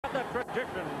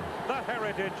tradition, the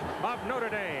heritage of Notre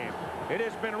Dame. It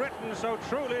has been written, so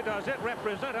truly does it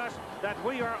represent us, that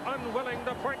we are unwilling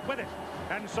to part with it.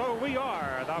 And so we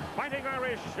are the Fighting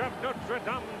Irish of Notre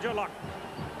Dame du Lac.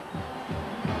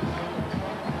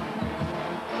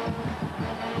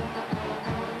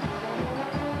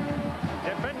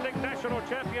 Defending national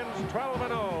champions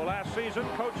 12-0 last season,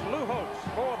 Coach Lou Holtz,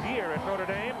 4th year at Notre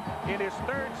Dame, in his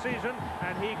 3rd season,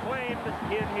 and he claimed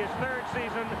in his 3rd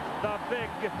season the big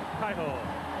title.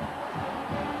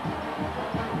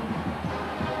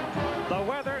 The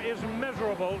weather is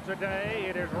miserable today.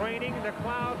 It is raining. The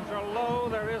clouds are low.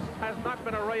 There has not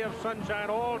been a ray of sunshine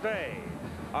all day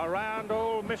around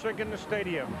old Michigan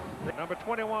Stadium. Number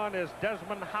 21 is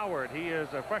Desmond Howard. He is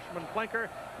a freshman flanker.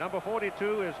 Number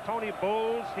 42 is Tony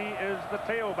Bowles. He is the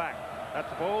tailback.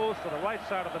 That's Bowles to the right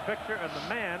side of the picture, and the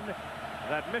man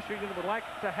that Michigan would like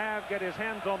to have get his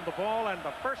hands on the ball. And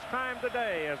the first time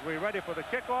today, as we're ready for the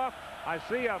kickoff, I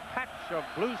see a patch of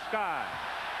blue sky.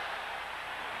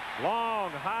 Long,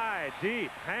 high,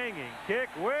 deep, hanging kick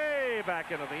way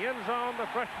back into the end zone. The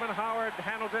freshman Howard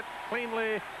handles it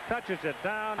cleanly, touches it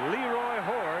down. Leroy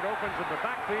Horde opens in the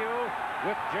backfield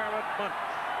with Jared Bunch.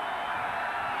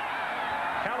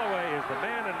 Callaway is the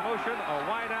man in motion, a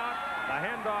wideout. The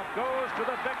handoff goes to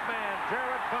the big man,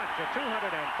 Jared Bunch, a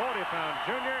 240-pound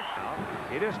junior.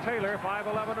 It is Taylor,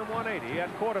 5'11" and 180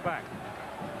 at quarterback.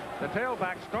 The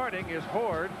tailback starting is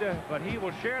Horde, but he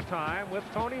will share time with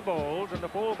Tony Bowles, and the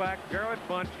fullback, Jared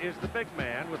Bunch, is the big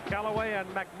man with Callaway and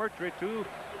McMurtry, 2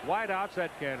 wideouts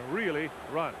that can really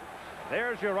run.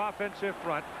 There's your offensive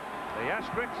front. The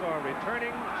Asterix are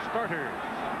returning starters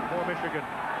for Michigan.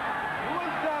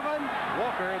 2-7.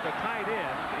 Walker, the tight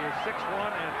end, is 6'1"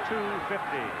 and 250.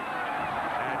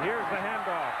 And here's the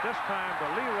handoff, this time to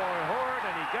Leroy Horde,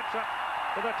 and he gets up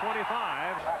to the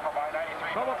 25.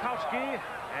 Kowalkowski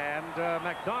and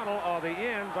McDonald are the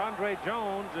ends. Andre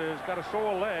Jones has got a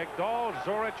sore leg. Dahl,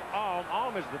 Zorich, Alm.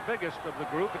 Alm is the biggest of the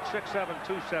group at 6'7",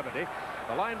 270.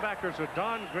 The linebackers are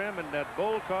Don Grimm and Ned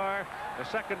Bolkar. The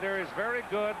secondary is very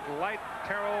good. Light,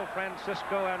 Terrell,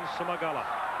 Francisco, and Sumagala.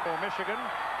 For Michigan,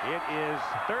 it is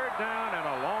 3rd down and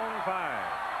a long 5.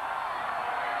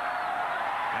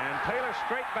 And Taylor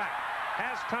straight back.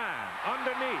 Has time.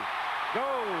 Underneath.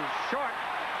 Goes short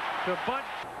to Bunch.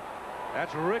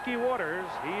 That's Ricky Waters.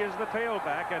 He is the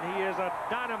tailback, and he is a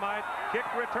dynamite kick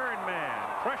return man.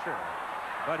 Pressure,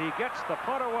 but he gets the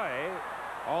punt away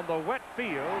on the wet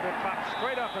field. It pops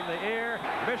straight up in the air.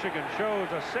 Michigan shows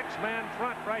a 6-man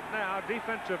front right now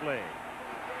defensively.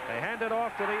 They hand it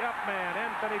off to the up man,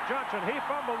 Anthony Johnson. He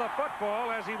fumbled the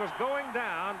football as he was going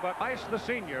down, but Ice, the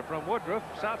senior from Woodruff,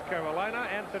 South Carolina.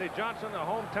 Anthony Johnson, a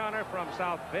hometowner from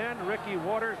South Bend. Ricky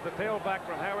Waters, the tailback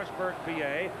from Harrisburg,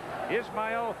 PA.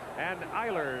 Ismail and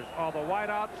Eilers are the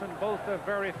wideouts, and both are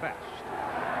very fast.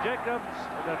 Jacobs,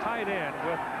 the tight end,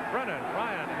 with Brennan,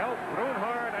 Ryan, Help,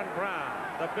 Brunhard, and Brown,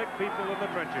 the big people in the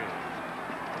trenches.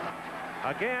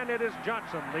 Again, it is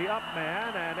Johnson, the up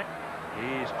man, and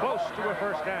he's close to a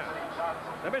first down.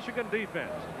 The Michigan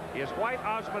defense is White,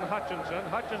 Osmond, Hutchinson.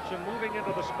 Hutchinson moving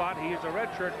into the spot. He is a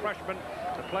redshirt freshman,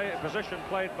 the position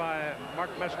played by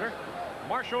Mark Messner.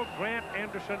 Marshall, Grant,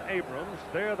 Anderson, Abrams.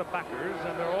 They're the backers,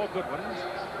 and they're all good ones.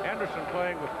 Anderson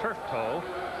playing with turf toe.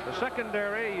 The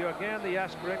secondary, again, the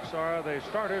Asterix are the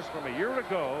starters from a year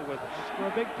ago with For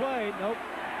a big play. Nope.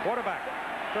 quarterback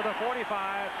to the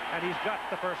 45, and he's got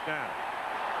the first down.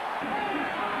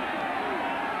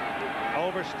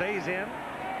 Culver stays in.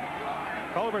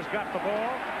 Culver's got the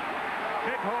ball.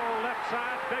 Big hole left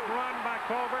side. Big run by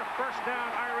Culver. First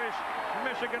down Irish.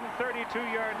 Michigan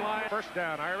 32-yard line. First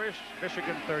down Irish.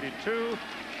 Michigan 32.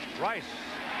 Rice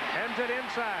ends it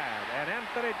inside. And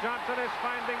Anthony Johnson is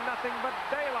finding nothing but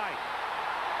daylight.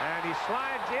 And he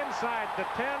slides inside the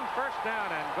 10. First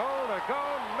down and goal to go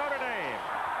Notre Dame.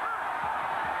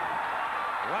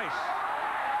 Rice.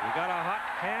 You got a hot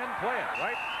hand play it,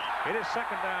 right? It is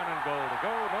 2nd down and goal to go.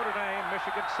 Notre Dame,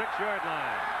 Michigan 6-yard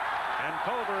line. And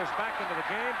Culver is back into the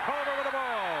game. Culver with the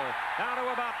ball. Down to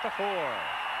about the 4.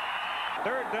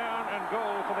 3rd down and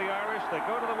goal for the Irish. They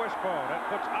go to the wishbone. That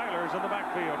puts Eilers in the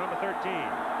backfield, number 13,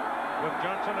 with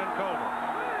Johnson and Culver.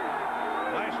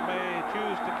 Rice may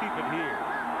choose to keep it here.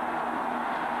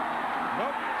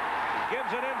 Nope.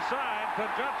 Gives it inside to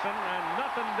Johnson, and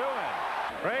nothing doing.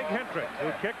 Craig Hentrick,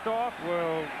 who kicked off,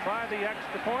 will try the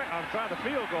extra point. I'll try the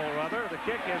field goal, rather. The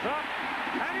kick is up,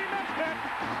 and he missed it.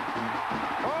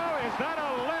 Oh, is that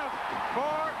a lift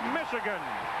for Michigan?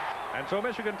 And so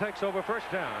Michigan takes over first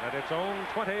down at its own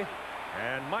 20.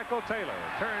 And Michael Taylor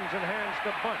turns and hands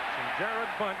to Bunch. And Jared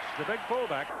Bunch, the big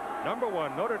fullback, number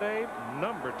 1 Notre Dame,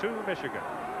 number 2 Michigan.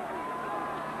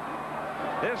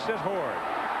 This is Horde.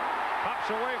 Pops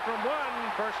away from one.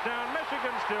 First down,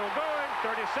 Michigan still going.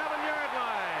 37-yard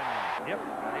line. Yep.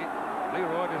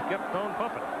 Leroy just kept on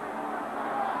pumping.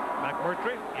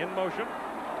 McMurtry in motion.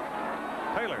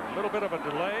 Taylor, a little bit of a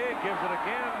delay, gives it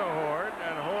again to Horde,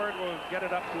 and Horde will get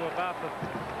it up to about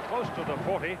close to the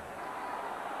 40. Yeah,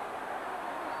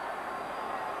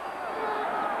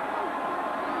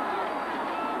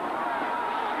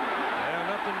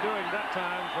 nothing doing that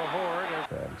time for Horde.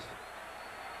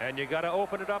 And you got to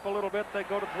open it up a little bit. They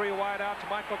go to 3 wideouts.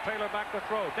 Michael Taylor back to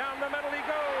throw. Down the middle he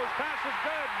goes. Pass is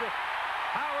good.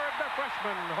 Howard, the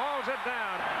freshman, hauls it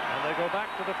down. And they go back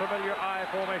to the familiar I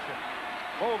formation.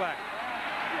 Fullback.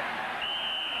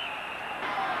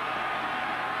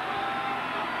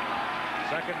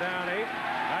 Second down, 8.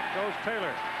 Back goes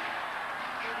Taylor.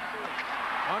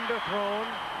 Underthrown.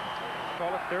 Call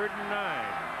it 3rd and 9.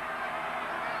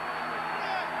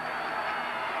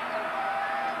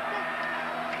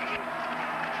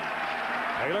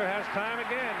 Taylor has time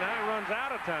again. Now he runs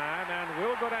out of time and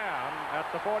will go down at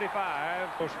the 45.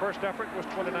 His first effort was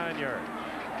 29 yards.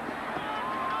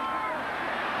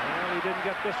 Well, he didn't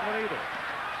get this one either.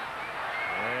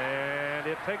 And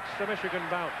it takes the Michigan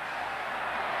bounce.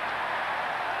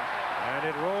 And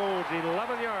it rolls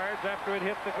 11 yards after it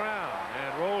hit the ground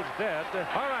and rolls dead.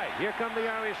 All right, here come the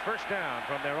Irish first down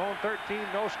from their own 13.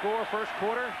 No score first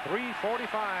quarter.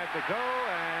 3:45 to go,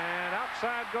 and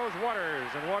outside goes Waters,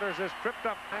 and Waters is tripped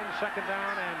up. And second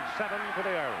down and 7 for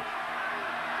the Irish.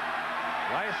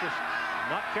 Rice has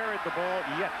not carried the ball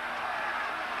yet.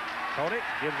 Tony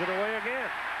gives it away again.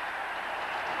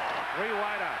 3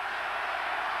 wideouts.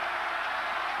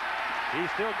 He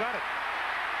still got it.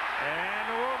 And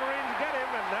the Wolverines get him,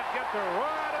 and that gets a roar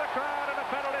out of the crowd, and a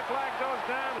penalty flag goes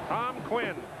down. Tom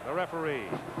Quinn, the referee.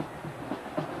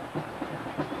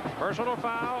 Personal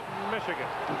foul, Michigan.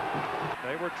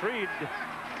 They were treed,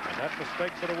 and that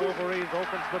mistake for the Wolverines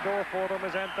opens the door for them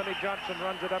as Anthony Johnson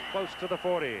runs it up close to the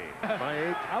 40.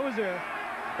 By 8. I was there.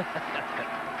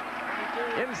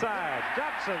 Inside,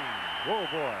 Johnson. Whoa,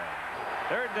 boy.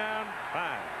 3rd down,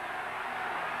 5.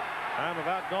 Time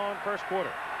about gone first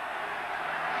quarter.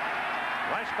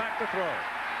 Rice back to throw.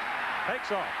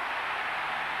 Takes off.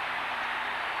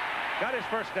 Got his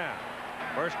first down.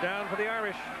 First down for the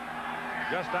Irish.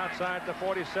 Just outside the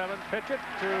 47. Pitch it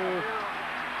to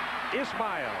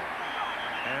Ismail.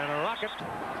 And a rocket.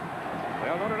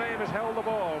 Well, Notre Dame has held the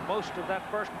ball most of that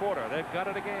first quarter. They've got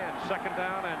it again. Second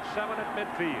down and 7 at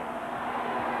midfield.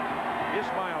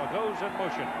 Ismail goes in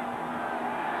motion.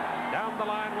 Down the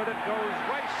line with it goes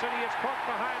Rice, and he is caught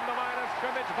behind the line of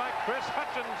scrimmage by Chris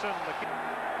Hutchinson.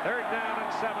 3rd down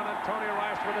and 7, and Tony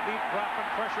Rice with a deep drop and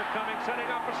pressure coming, setting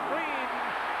up a screen.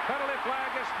 Penalty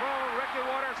flag is thrown. Ricky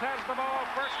Waters has the ball.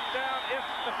 First down if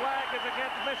the flag is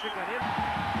against Michigan.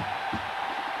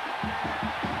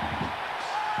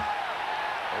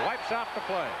 Wipes out the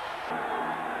play.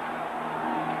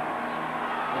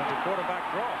 And the quarterback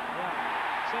draw. Yeah.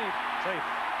 Safe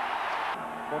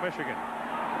for Michigan.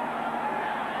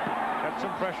 Got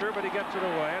some pressure, but he gets it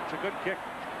away. It's a good kick.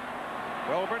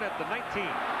 Welburn at the 19.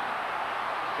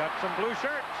 Got some blue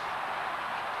shirts.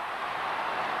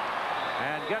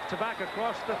 And gets back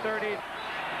across the 30.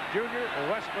 Junior,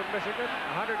 Western Michigan,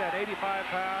 185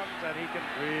 pounds, and he can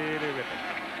really rip it.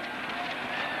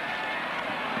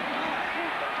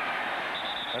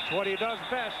 That's what he does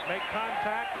best, make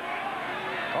contact.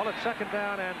 Call it second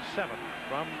down and 7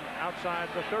 from outside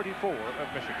the 34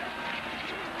 of Michigan.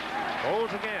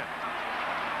 Holds again.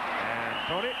 And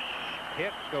Tony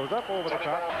hit, goes up over the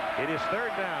top. It is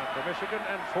 3rd down for Michigan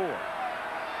and 4.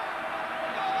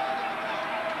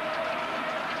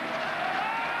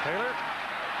 Taylor.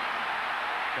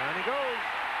 Down he goes.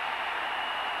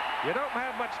 You don't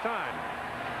have much time.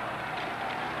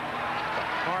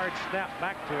 Hard snap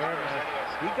back to him.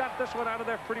 He got this one out of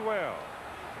there pretty well.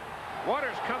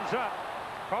 Waters comes up,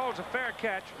 calls a fair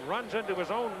catch, runs into his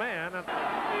own man. And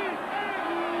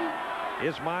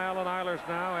Ismail and Eilers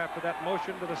now after that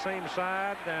motion to the same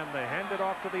side, and they hand it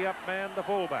off to the up man, the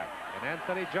fullback. And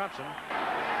Anthony Johnson.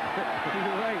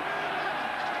 You're right.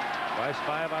 Rice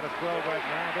 5 out of 12 right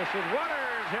now. This is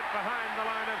Waters hit behind the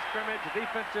line of scrimmage.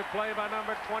 Defensive play by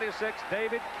number 26,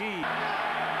 David Key.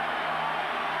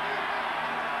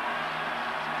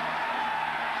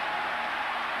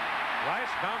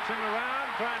 Rice bouncing around,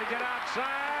 trying to get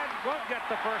outside. Won't get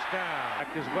the first down.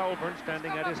 Back is Welburn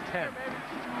standing at his 10.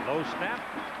 Low snap.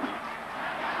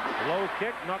 Low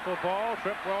kick, knuckleball,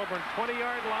 trip Welburn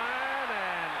 20-yard line,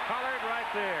 and collared right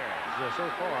there. So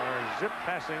far, zip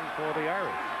passing for the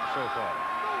Irish so far.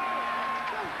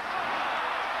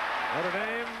 Notre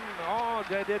Dame, oh,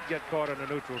 they did get caught in the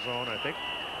neutral zone, I think.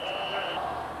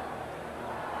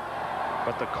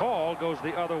 But the call goes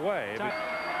the other way.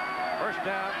 First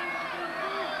down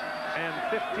and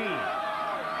 15.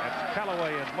 That's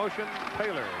Callaway in motion.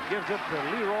 Taylor gives it to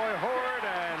Leroy Horde,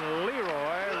 and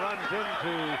Leroy runs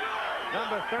into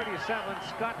number 37,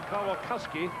 Scott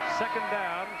Kowalkowski. Second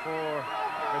down for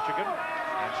Michigan,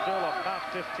 and still about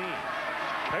 15.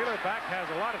 Taylor back has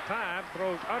a lot of time,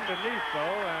 throws underneath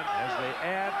though, and as they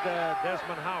add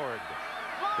Desmond Howard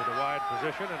to the wide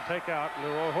position and take out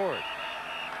Leroy Horde.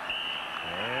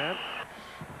 And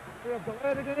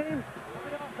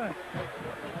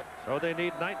so they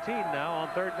need 19 now on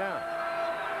third down.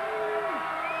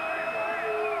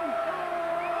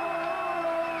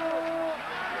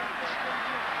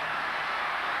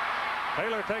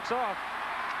 Taylor takes off.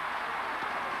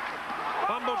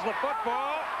 Fumbles the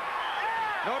football.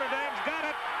 Notre Dame's got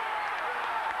it.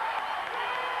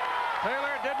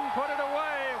 Taylor didn't put it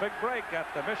away. Big break at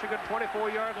the Michigan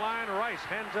 24-yard line. Rice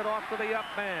hands it off to the up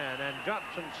man, and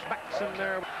Johnson smacks in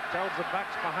there, tells the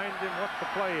backs behind him what the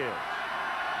play is.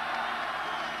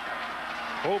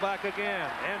 Fullback again,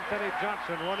 Anthony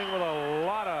Johnson running with a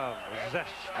lot of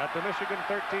zest at the Michigan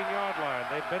 13-yard line.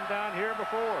 They've been down here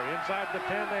before. Inside the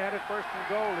 10, they had it first and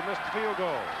goal. They missed the field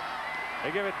goal. They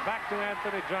give it back to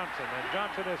Anthony Johnson, and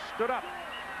Johnson has stood up.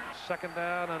 Second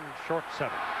down and short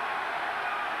 7.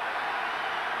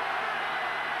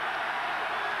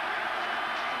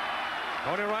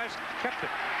 Tony Rice kept it.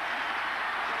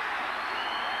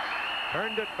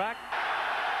 Turned it back.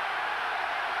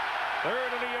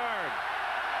 Third and a yard.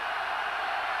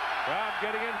 Crowd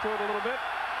getting into it a little bit.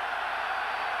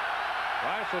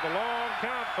 Rice with a long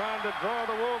count trying to draw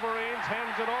the Wolverines.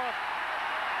 Hands it off.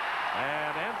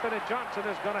 And Anthony Johnson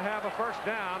is going to have a first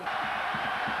down.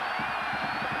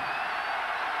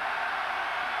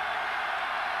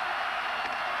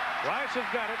 Rice has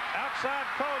got it. Outside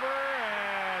Culver,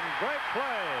 and great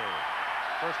play.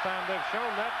 First time they've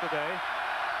shown that today.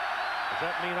 Does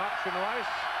that mean option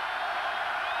Rice?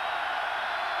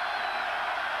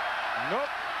 Nope.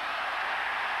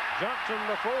 Johnson,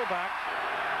 the fullback.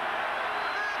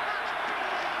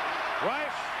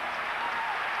 Rice.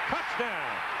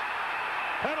 Touchdown.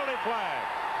 Penalty flag.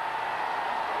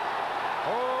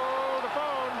 Hold the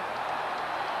phone.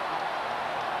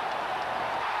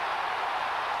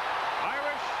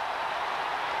 Irish.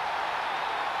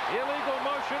 Illegal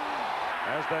motion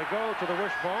as they go to the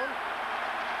wishbone.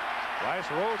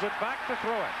 Rice rolls it back to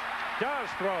throw it. Does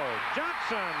throw.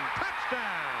 Johnson.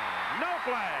 Touchdown. No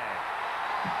flag.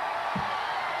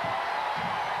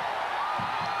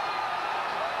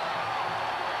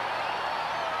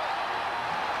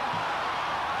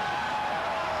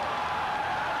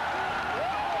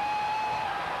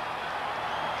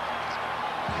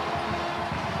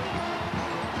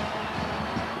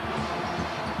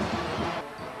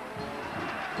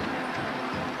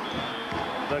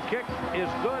 The kick is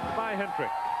good by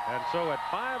Hendrick. And so at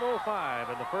 5:05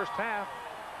 in the first half,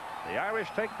 the Irish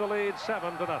take the lead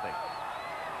 7-0.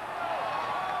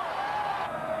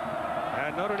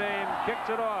 And Notre Dame kicks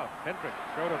it off. Hendrick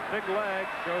showed a big leg,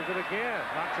 shows it again,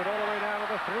 knocks it all the way down to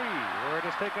the 3, where it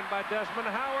is taken by Desmond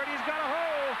Howard. He's got a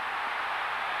hole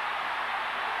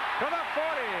to the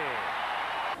 40.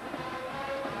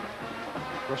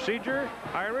 Procedure,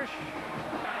 Irish.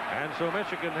 And so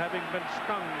Michigan, having been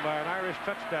stung by an Irish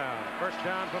touchdown. First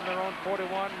down from their own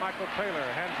 41. Michael Taylor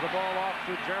hands the ball off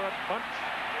to Jarrett Bunch.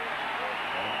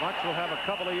 And Bunch will have a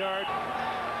couple of yards.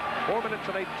 4 minutes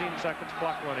and 18 seconds.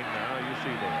 Clock running now, you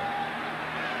see there.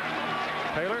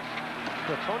 Taylor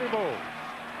to Tony Bowles.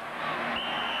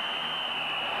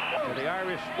 To the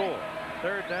Irish score.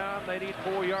 Third down, they need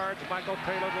 4 yards. Michael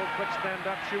Taylor goes quick stand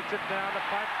up, shoots it down the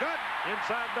pipe. Good!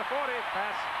 Inside the 40.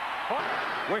 Pass.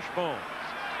 Wishbone.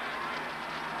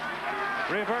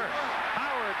 Reverse.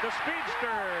 Howard, the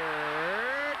speedster,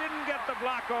 didn't get the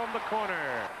block on the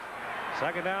corner.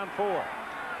 Second down, 4.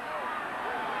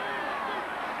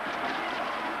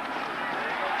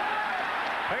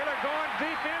 Taylor going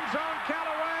deep in zone.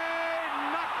 Callaway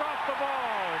knocked off the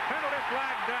ball. Penalty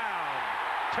flag down.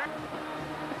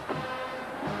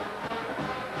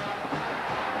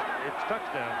 It's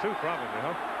touchdown too, probably,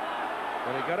 huh?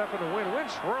 When he got up in the wind.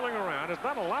 Wind swirling around. It's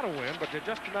not a lot of wind, but it's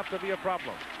just enough to be a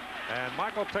problem. And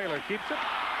Michael Taylor keeps it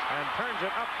and turns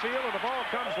it upfield, and the ball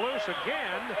comes loose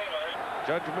again.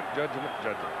 Judgment, judgment,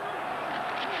 judgment.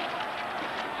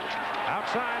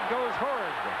 Outside goes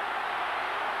Horde.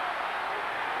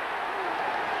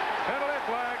 Penalty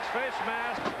flags, face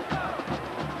mask.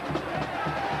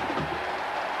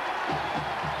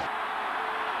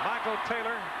 Michael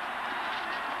Taylor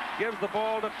gives the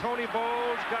ball to Tony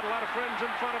Bowles. Got a lot of friends in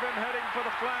front of him, heading for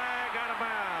the flag. Out of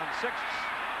bounds. 6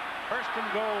 First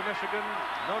and goal, Michigan,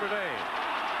 Notre Dame.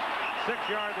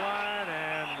 6-yard line,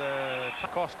 and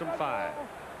cost them 5.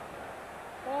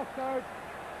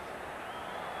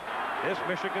 This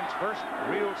Michigan's first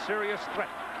real serious threat.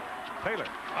 Taylor,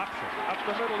 option, up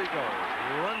the middle he goes.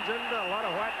 Runs into a lot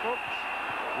of white folks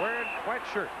wearing white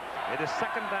shirts. It is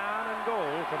second down and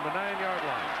goal from the 9-yard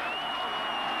line.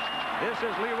 This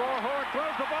is Leroy Horde,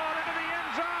 throws the ball into the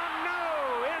end zone.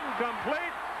 No,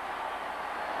 incomplete.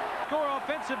 Score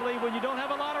offensively when you don't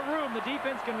have a lot of room. The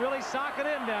defense can really sock it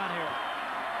in down here.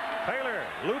 Taylor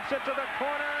loops it to the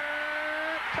corner.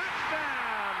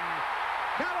 Touchdown!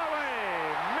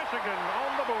 Callaway, Michigan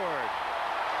on the board.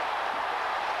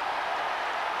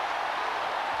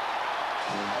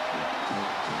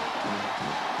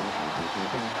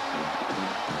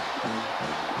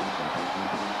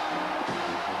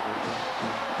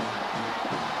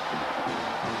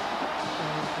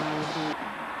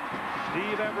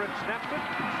 Steve Everett snapped it.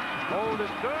 Hold is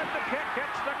good. The kick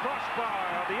hits the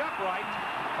crossbar of the upright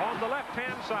on the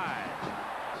left-hand side.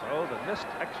 So the missed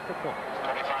extra point.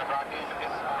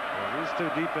 Well, these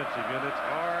two defensive units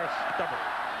are stubborn.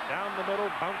 Down the middle,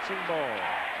 bouncing ball.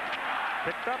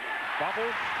 Picked up,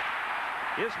 bobbled.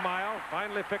 Ismail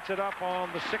finally picks it up on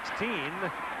the 16,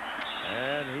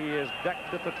 and he is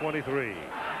decked at the 23.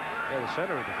 Yeah, the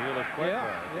center of the field is quite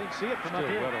wide. You can see it from Still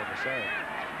up here. wet on the side.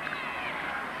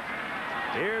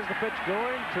 Here's the pitch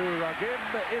going to Raghib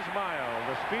Ismail,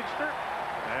 the speedster,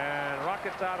 and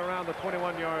rockets out around the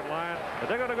 21-yard line. But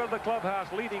they're going to go to the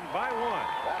clubhouse leading by 1,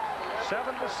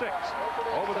 7-6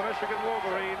 over the Michigan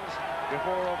Wolverines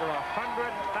before over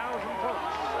 100,000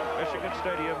 folks at Michigan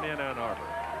Stadium in Ann Arbor.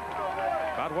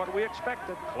 About what we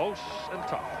expected, close and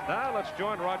tough. Now let's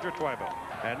join Roger Twyman.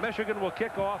 And Michigan will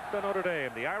kick off to Notre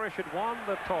Dame. The Irish had won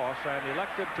the toss and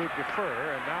elected to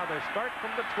defer, and now they start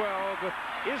from the 12 with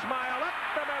Ismail up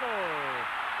the middle.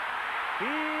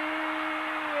 He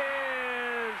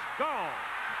is gone,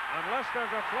 unless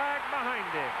there's a flag behind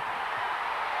him.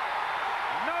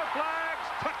 No flags,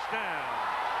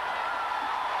 touchdown.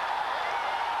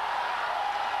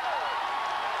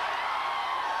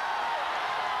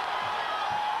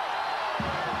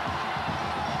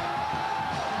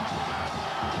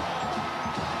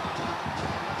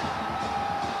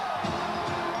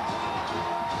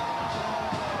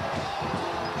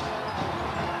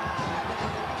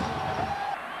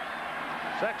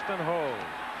 Sexton holds.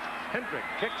 Hendrick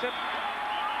kicks it.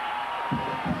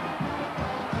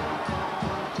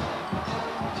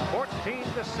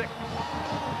 14-6.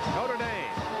 Notre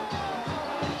Dame.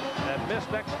 That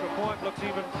missed extra point looks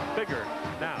even bigger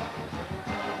now.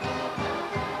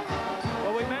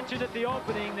 Well, we mentioned at the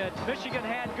opening that Michigan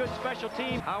had good special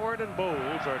teams. Howard and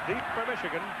Bowles are deep for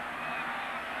Michigan.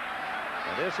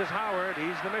 And this is Howard.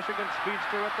 He's the Michigan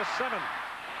speedster at the 7.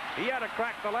 He had a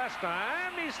crack the last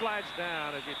time. He slides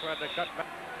down as he tried to cut back.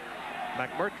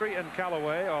 McMurtry and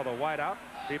Callaway are the wideout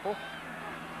people.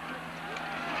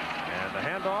 And the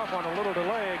handoff on a little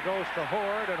delay goes to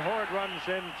Horde, and Horde runs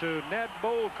into Ned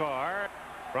Bolcar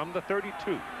from the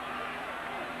 32.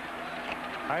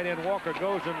 Tight end Walker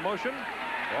goes in motion.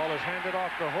 Ball is handed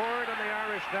off to Horde, and the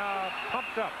Irish now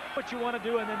pumped up. What you want to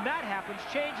do, and then that happens,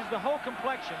 changes the whole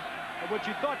complexion of what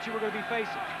you thought you were going to be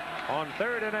facing. On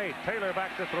 3rd and 8, Taylor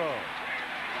back to throw.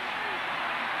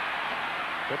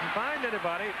 Couldn't find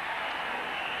anybody.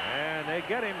 And they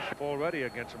get him already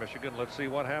against Michigan. Let's see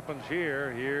what happens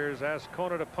here. Here's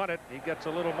Ascona to punt it. He gets a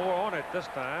little more on it this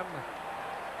time.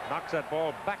 Knocks that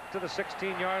ball back to the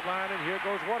 16-yard line, and here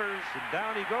goes Waters. And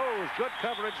down he goes. Good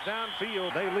coverage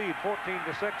downfield. They lead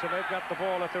 14-6, and they've got the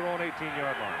ball at their own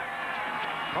 18-yard line.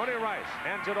 Tony Rice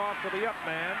hands it off to the up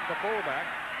man, the fullback.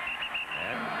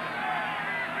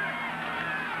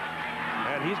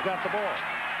 And he's got the ball.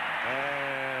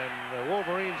 And the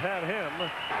Wolverines have him.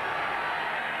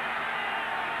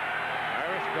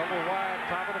 Irish double wide,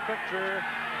 top of the picture.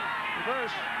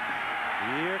 Reverse.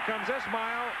 Here comes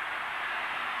Ismail.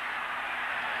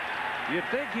 You'd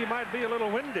think he might be a little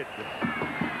winded.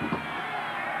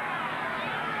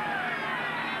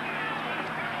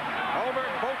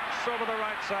 Holbert bolts over the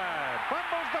right side.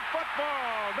 Fumbles the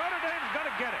football. Notre Dame's going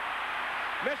to get it.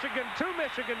 Michigan, 2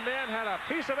 Michigan men had a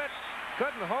piece of it.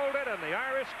 Couldn't hold it, and the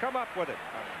Irish come up with it.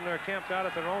 And they're camped out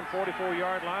at their own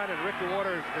 44-yard line, and Ricky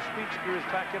Waters, the speedster, is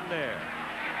back in there.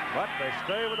 But they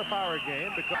stay with the power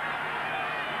game because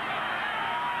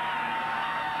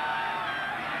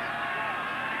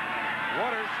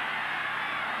Waters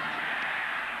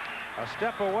a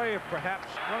step away, perhaps.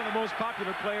 One of the most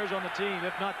popular players on the team,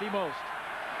 if not the most.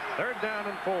 3rd down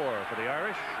and 4 for the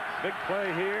Irish. Big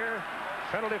play here.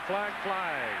 Penalty flag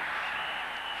flies.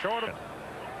 Short of it.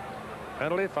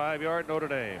 Penalty, 5-yard Notre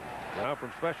Dame. Now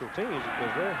from special teams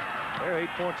because they're 8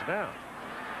 points down.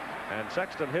 And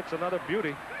Sexton hits another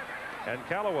beauty. And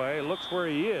Callaway looks where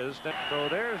he is. So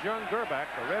there's young Gerback,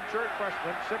 a redshirt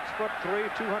freshman, 6'3",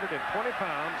 220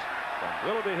 pounds, from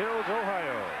Willoughby Hills,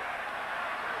 Ohio.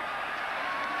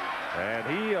 And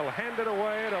he'll hand it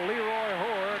away to Leroy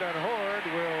Horde, and Horde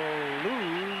will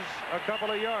lose a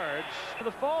couple of yards.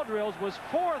 The fall drills was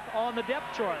 4th on the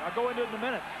depth chart. I'll go into it in a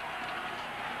minute.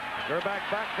 Gerback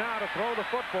back now to throw the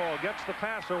football, gets the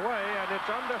pass away, and it's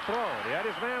underthrown. He had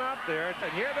his man out there,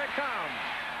 and here they come.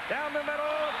 Down the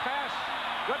middle, pass,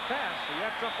 good pass. He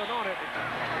had something on it.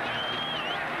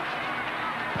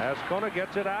 As Kona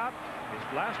gets it out, his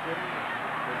last one,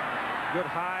 good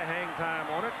high hang time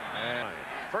on it, and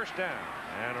first down.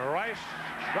 And Rice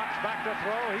drops back to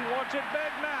throw. He wants it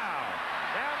big now.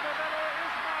 Down the middle,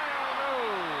 Ismail, no,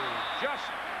 just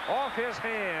off his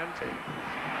hand.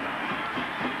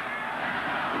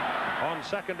 On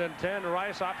 2nd and 10,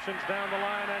 Rice options down the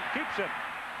line and keeps it.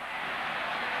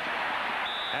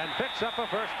 And picks up a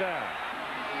first down.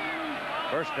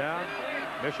 First down,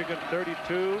 Michigan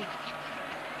 32.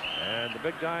 And the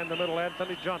big guy in the middle,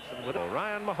 Anthony Johnson, with it.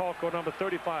 Ryan Mahalko, number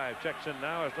 35, checks in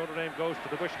now as Notre Dame goes to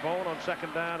the wishbone on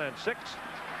 2nd down and 6.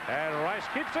 And Rice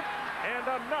keeps it. And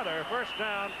another first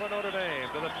down for Notre Dame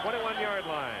to the 21-yard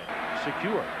line.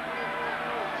 Secure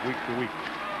week to week.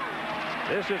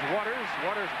 This is Waters.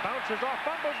 Waters bounces off,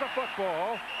 fumbles the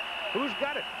football. Who's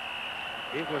got it?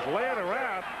 It was laying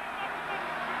around.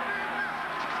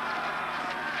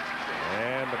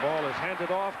 And the ball is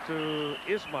handed off to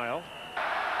Ismail.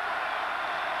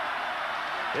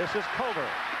 This is Culver.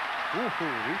 He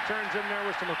turns in there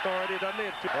with some authority, doesn't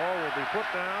he? The ball will be put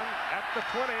down at the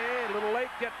 20. A little late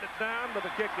getting it down, but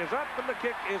the kick is up, and the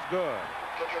kick is good.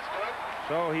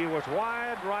 So he was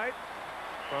wide right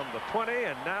from the 20,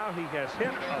 and now he has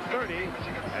hit a 30,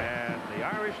 and the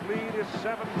Irish lead is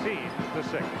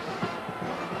 17-6.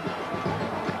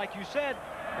 Like you said,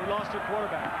 they lost their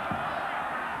quarterback.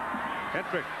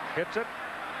 Hendrick hits it,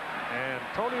 and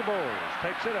Tony Bowles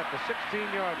takes it at the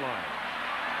 16-yard line.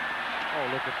 Oh,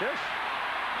 look at this.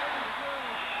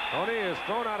 Tony is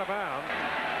thrown out of bounds.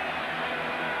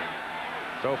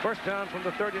 So first down from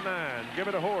the 39. Give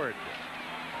it to Horde.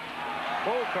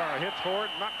 Bolcar hits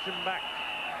Horde, knocks him back.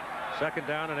 2nd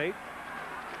down and 8.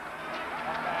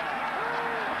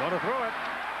 Going to throw it.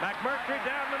 McMurtry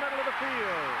down the middle of the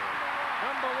field.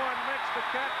 Number 1 makes the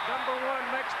catch. Number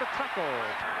 1 makes the tackle.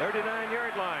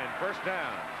 39-yard line. First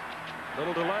down.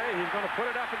 Little delay. He's going to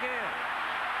put it up again.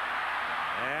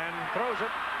 And throws it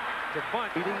to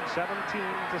Bunt. Leading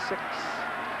 17-6.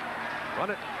 Run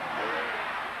it.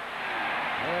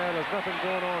 Well, there's nothing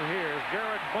going on here.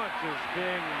 Garrett Bunt is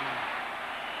being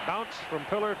bounced from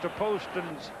pillar to post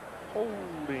and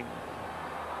holding.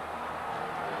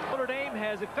 Notre Dame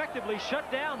has effectively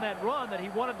shut down that run that he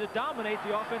wanted to dominate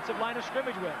the offensive line of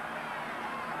scrimmage with.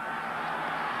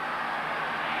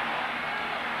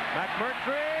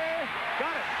 McMurtry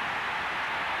got it.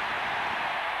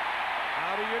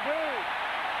 How do you do?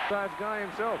 Size guy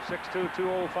himself, 6'2",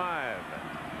 205.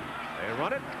 They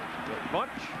run it with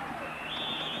Bunch.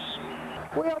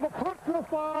 We have a personal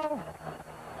foul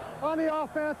on the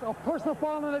offense, a personal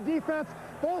foul on the defense.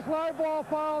 Both live ball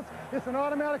fouls. It's an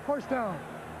automatic first down.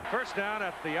 First down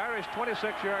at the Irish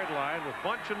 26-yard line with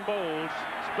Bunch and Bowles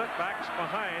split backs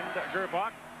behind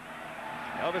Gerbach.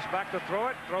 Elvis back to throw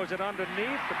it, throws it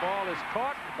underneath. The ball is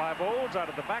caught by Bowles out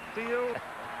of the backfield.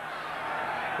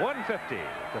 1:50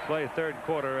 to play 3rd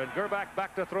quarter, and Gerbach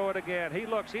back to throw it again. He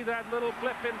looks, he's that little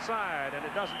flip inside, and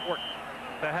it doesn't work.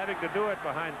 They're having to do it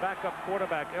behind backup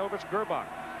quarterback Elvis Gerbach.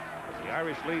 The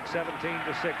Irish lead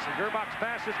 17-6, and Gerbach's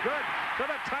pass is good to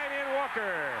the tight end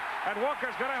Walker, and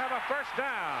Walker's going to have a first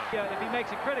down. Yeah, if he makes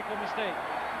a critical mistake.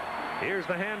 Here's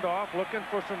the handoff, looking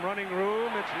for some running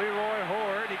room. It's Leroy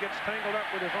Horde. He gets tangled up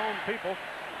with his own people.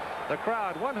 The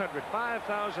crowd,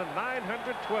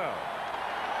 105,912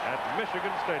 at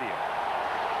Michigan Stadium.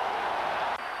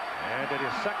 And it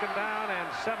is 2nd down and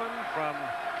 7 from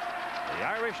the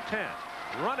Irish 10.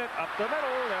 Run it up the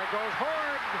middle. There goes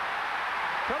Horde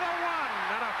to the 1,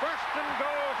 and a 1st and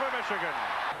goal for Michigan.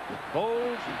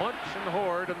 Bowles, Bunch, and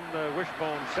Horde in the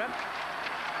wishbone set.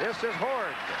 This is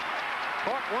Horde.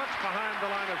 Caught once behind the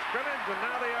line of scrimmage, and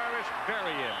now the Irish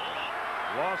bury him.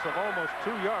 Loss of almost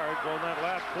 2 yards on that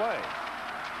last play.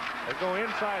 They go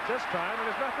inside this time, and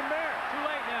there's nothing there. Too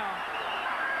late now.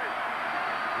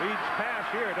 Reed's pass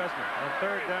here, doesn't it? On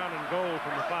 3rd down and goal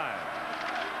from the 5.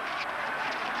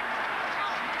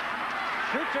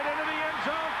 Shoots it into the end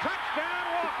zone. Touchdown,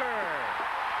 Walker.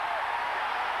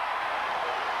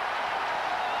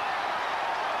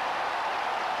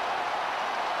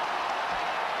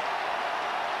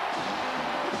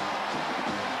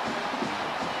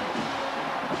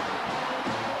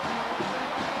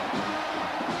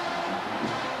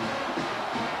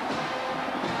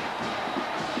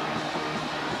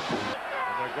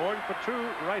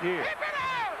 right here.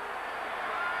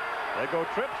 They go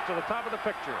trips to the top of the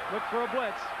picture. Look for a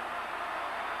blitz.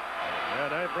 Yeah,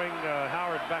 they bring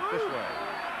Howard back this way.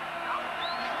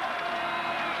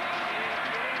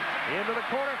 Into the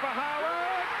corner for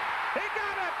Howard. He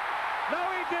got it. No,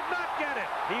 he did not get it.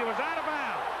 He was out of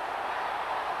bounds.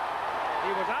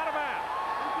 He was out of bounds.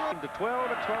 To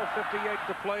 12 at 12:58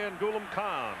 to play, and Gulam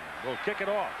Khan will kick it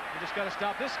off. You just got to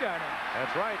stop this guy now.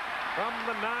 That's right. From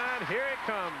the 9, here he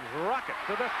comes. Rocket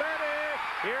to the 30.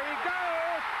 Here he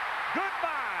goes.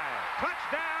 Goodbye.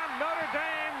 Touchdown, Notre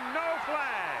Dame. No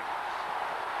flags.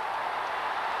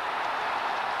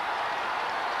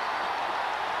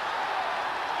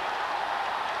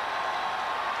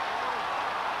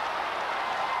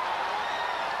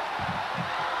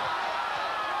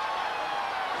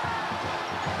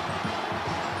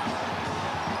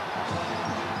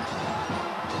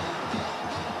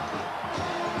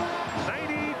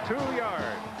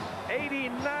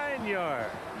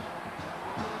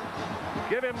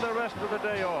 Give him the rest of the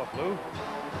day off, Lou.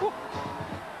 Woo.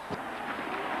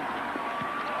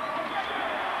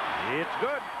 It's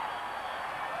good.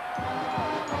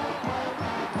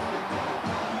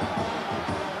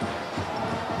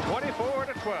 (24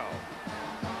 to 12).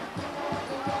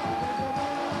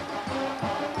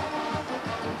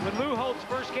 When Lou Holtz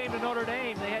first came to Notre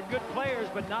Dame, they had good players,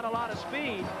 but not a lot of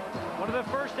speed. One of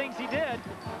the first things he did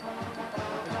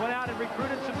was went out and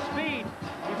recruited some speed.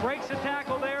 He breaks a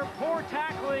tackle there. Poor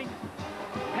tackling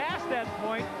past that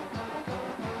point.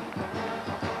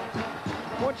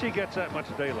 Once he gets that much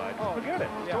daylight, forget it.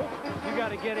 Yeah. You got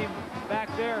to get him back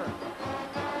there.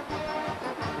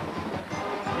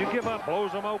 You give up,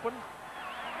 blows them open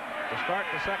to start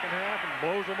the second half, and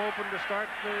blows them open to start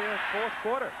the fourth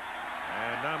quarter.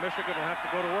 And now Michigan will have to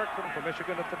go to work for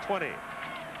Michigan at the 20.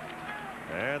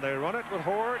 And they run it with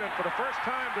Horde, and for the first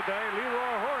time today,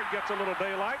 Leroy Horde gets a little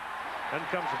daylight and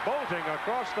comes bolting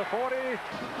across the 40.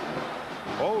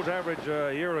 Bo's average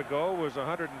a year ago was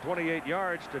 128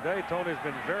 yards. Today, Tony's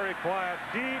been very quiet.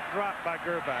 Deep drop by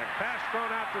Gerbach. Pass thrown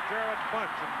out to Jared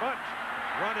Bunch, and Bunch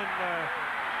running,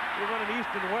 he's running east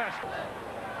and west.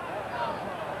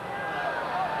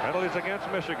 Penalties against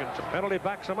Michigan. So penalty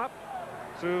backs him up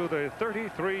to the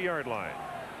 33-yard line.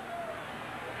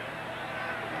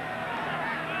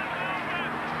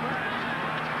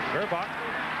 Gerbach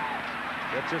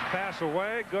gets his pass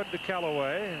away. Good to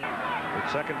Callaway.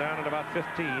 It's second down at about 15.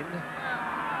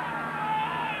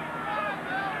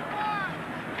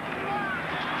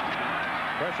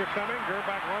 Pressure coming.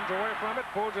 Gerbach runs away from it,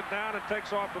 pulls it down, and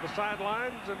takes off to the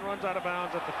sidelines and runs out of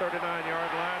bounds at the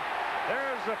 39-yard line.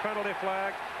 There's the penalty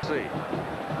flag. See,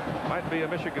 might be a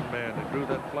Michigan man that drew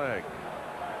that flag.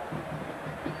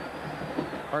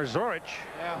 Or Zorich.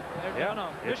 Yeah, no,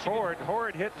 it's Horde.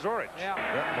 Horde hit Zorich. Yeah.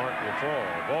 That mark will fall.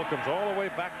 Ball comes all the way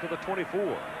back to the 24.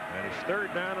 And it's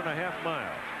third down and a half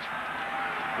mile.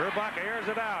 Gerbach airs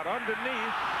it out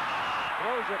underneath.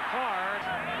 Throws it hard.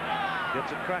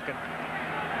 Gets it cracking.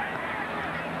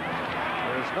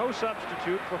 There's no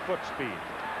substitute for foot speed.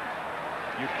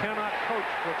 You cannot coach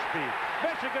foot speed.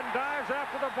 Michigan dives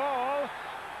after the ball.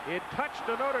 It touched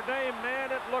a Notre Dame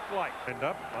man, it looked like. End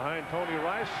up behind Tony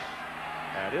Rice.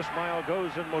 And Ismail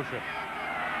goes in motion.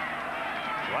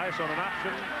 Rice on an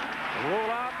option. Roll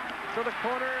out to the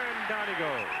corner, and down he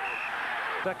goes.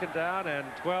 Second down and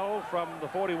 12 from the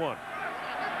 41.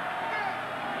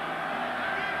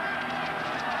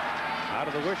 Out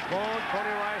of the wishbone,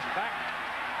 Tony Rice back.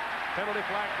 Penalty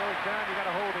flag goes down. You got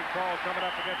a holding call coming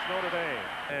up against Notre Dame.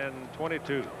 And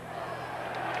 22.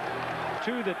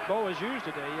 Two that Bo has used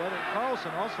today. Yet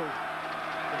Carlson also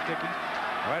been kicking.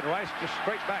 All right, Rice just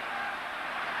straight back.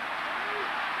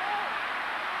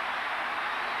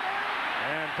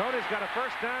 And Tony's got a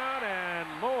first down and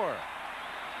more.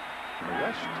 The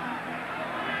west.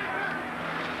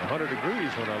 100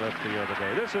 degrees when I left the other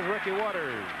day. This is Ricky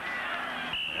Waters.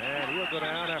 And he'll go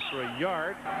down after a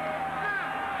yard.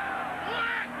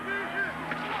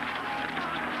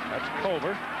 That's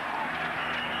Culver.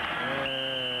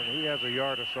 And he has a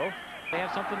yard or so. They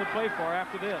have something to play for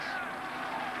after this.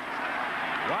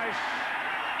 Rice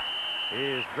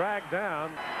is dragged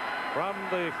down from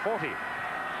the 40.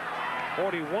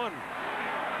 41.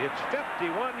 It's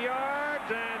 51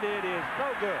 yards, and it is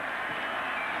no good.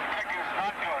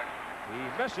 Not good. He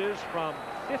misses from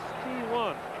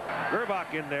 51.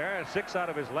 Gerbach in there, 6 out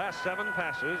of his last 7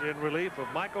 passes in relief of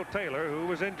Michael Taylor, who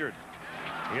was injured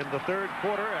in the third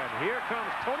quarter. And here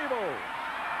comes Tony Bo.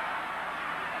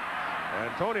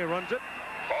 And Tony runs it.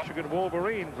 Michigan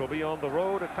Wolverines will be on the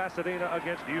road at Pasadena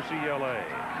against UCLA.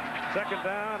 Second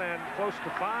down and close to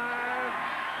 5.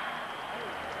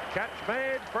 Catch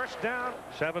made, first down.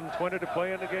 7:20 to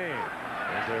play in the game.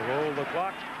 As they roll the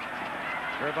clock.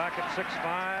 Gerbach at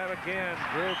 6'5" again.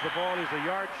 Drills the ball. He's a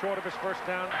yard short of his first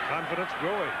down. Confidence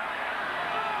growing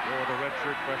for the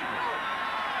redshirt freshman.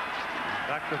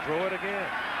 Back to throw it again.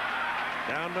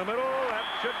 Down the middle. That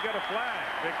should get a flag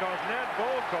because Ned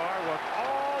Bolcar was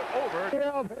all over. We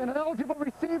have an eligible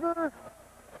receiver.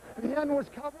 The end was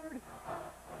covered.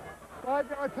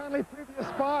 5-yard penalty, previous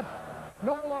spot.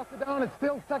 Notre lost it down. It's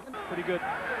still second. Pretty good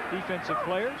defensive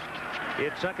players.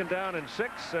 It's second down and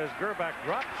 6 as Gerbach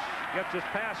drops. Gets his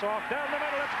pass off down the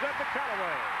middle. It's good to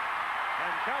Callaway.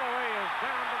 And Callaway is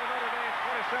down to the Notre Dame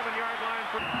 27-yard line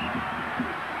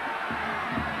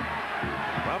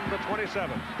from the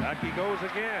 27. Back he goes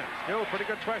again. Still pretty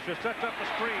good pressure. Sets up the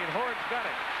screen. Hord's got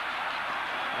it.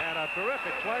 And a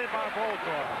terrific play by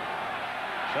Bolcar.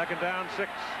 Second down, 6.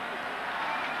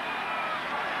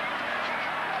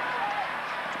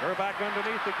 Gerbach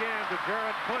underneath again to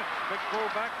Jared Punch. Big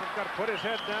fullback has got to put his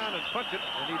head down and punch it,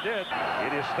 and he did.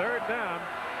 It is third down.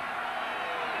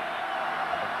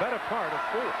 The better part of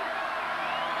 4.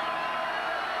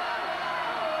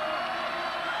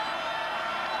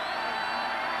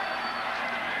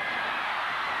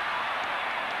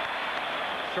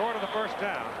 Short of the first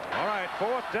down. All right,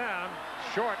 4th down.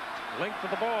 Short. Length of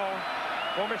the ball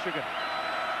for Michigan.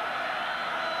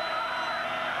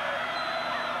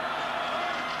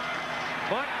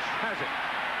 Bunch has it.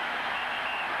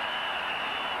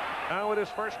 Now it is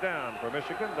first down for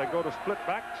Michigan. They go to split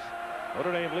backs.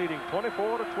 Notre Dame leading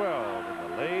 24-12 in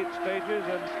the late stages,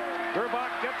 and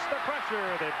Gerbach gets the pressure.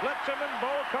 They blitz him, and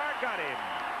Bolcar got him.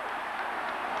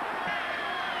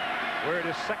 Where it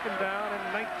is second down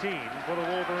and 19 for the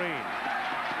Wolverines.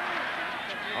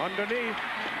 Underneath.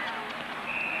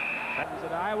 He was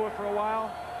at Iowa for a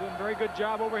while. Doing a very good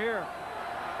job over here.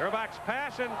 Gerbach's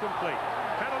pass incomplete.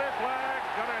 Penalty flag.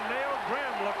 Gonna nail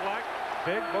Graham, look like.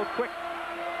 Big, both quick.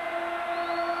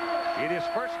 It is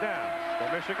first down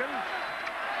for Michigan.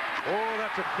 Oh,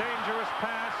 that's a dangerous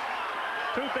pass.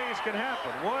 2 things can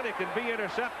happen. One, it can be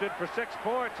intercepted for 6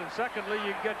 points, and secondly,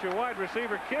 you get your wide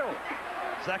receiver killed.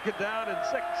 Second down and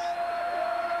 6.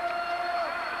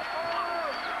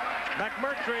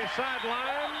 McMurtry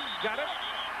sideline, got it.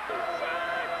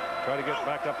 Try to get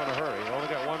back up in a hurry. Only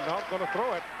got one out, going to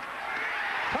throw it.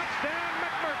 Touchdown,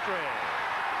 McMurtry.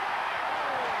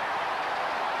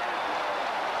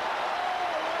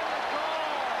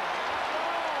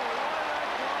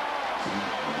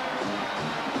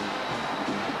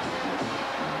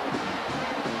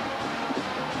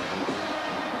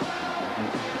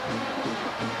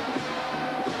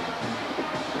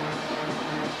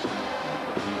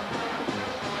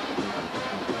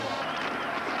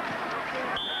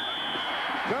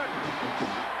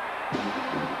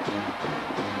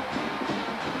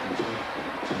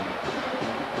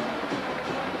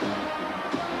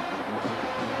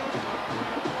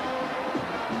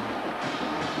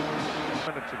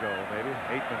 Ago, maybe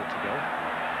 8 minutes ago.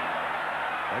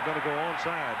 They're going to go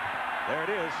onside. There it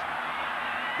is.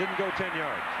 Didn't go 10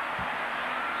 yards.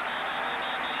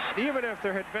 Even if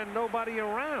there had been nobody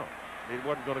around, it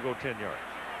wasn't going to go 10 yards.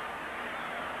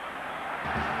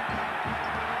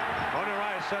 Tony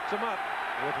Rice sets him up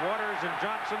with Waters and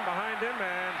Johnson behind him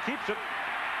and keeps it.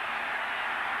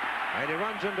 And he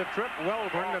runs into Trip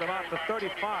Welborn at about the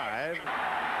 35.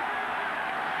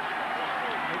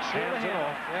 Hands it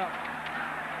off. Yeah.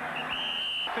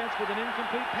 Defense with an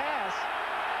incomplete pass.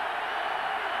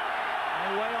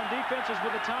 And away on defenses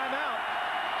with a timeout.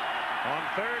 On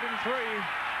 3rd and 3.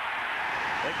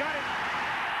 They got it.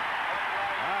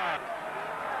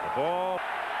 The ball.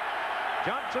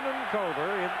 Johnson and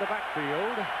Culver in the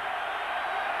backfield.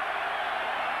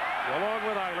 Along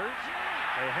with Eilers.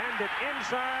 They hand it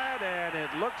inside, and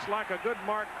it looks like a good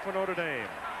mark for Notre Dame.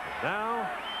 Now,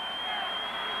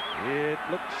 it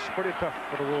looks pretty tough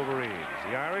for the Wolverines.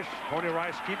 The Irish, Tony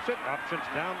Rice keeps it. Options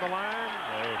down the line.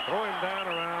 They throw him down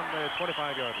around the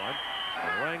 25-yard line.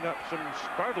 And rang up some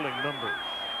startling numbers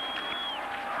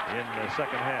in the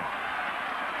second half.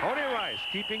 Tony Rice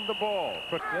keeping the ball.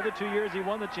 The other 2 years he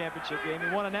won the championship game. He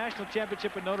won a national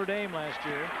championship at Notre Dame last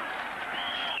year.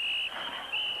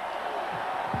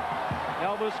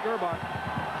 Elvis Gerbach.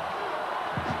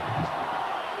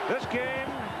 This game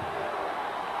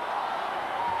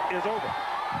is over.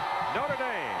 Notre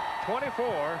Dame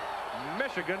 24,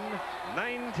 Michigan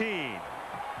 19.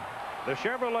 The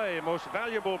Chevrolet most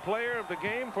valuable player of the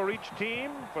game for each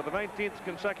team for the 19th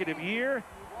consecutive year.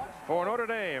 For Notre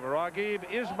Dame, Raghib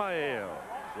Ismail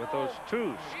with those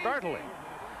 2 startling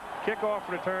kickoff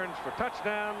returns for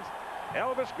touchdowns.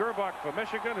 Elvis Gerbach for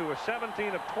Michigan, who was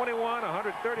 17 of 21,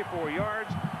 134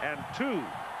 yards, and 2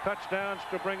 touchdowns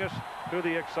to bring us to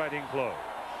the exciting close.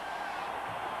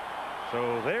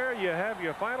 So there you have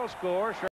your final score.